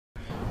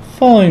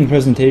following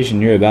presentation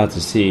you're about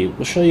to see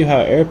will show you how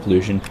air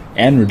pollution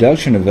and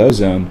reduction of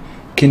ozone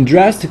can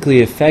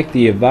drastically affect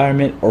the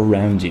environment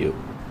around you.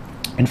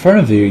 In front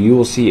of you, you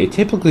will see a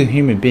typical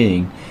human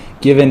being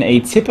given a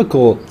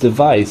typical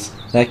device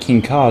that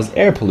can cause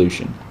air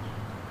pollution.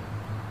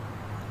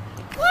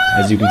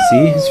 As you can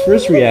see, his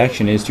first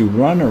reaction is to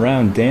run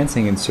around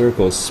dancing in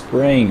circles,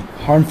 spraying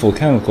harmful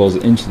chemicals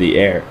into the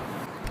air.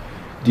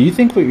 Do you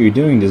think what you're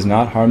doing does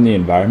not harm the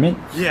environment?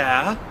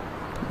 Yeah.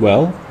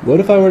 Well, what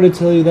if I were to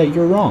tell you that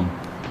you're wrong?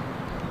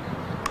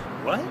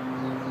 What?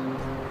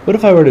 What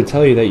if I were to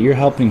tell you that you're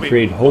helping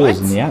create holes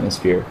what? in the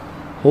atmosphere?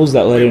 Holes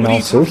that let in what are all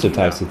you sorts of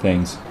talking types of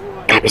things.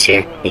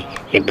 Atmosphere,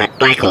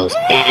 black holes,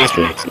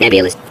 astronauts,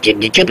 nebulas,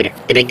 Jupiter,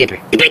 the Big Dipper,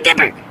 the Big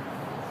Dipper.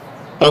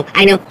 Oh,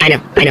 I know.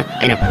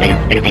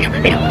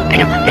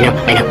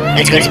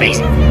 Let's go to space.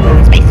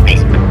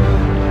 Space.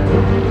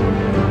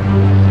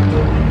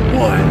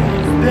 What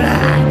is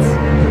that?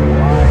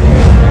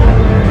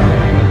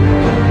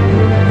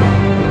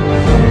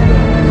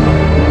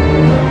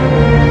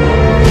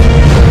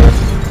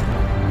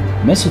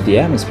 Mess with the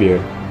atmosphere,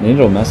 and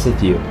it'll mess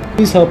with you.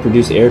 Please help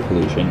reduce air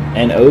pollution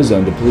and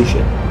ozone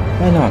depletion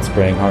by not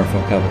spraying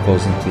harmful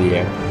chemicals into the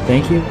air.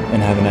 Thank you,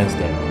 and have a nice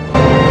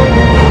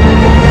day.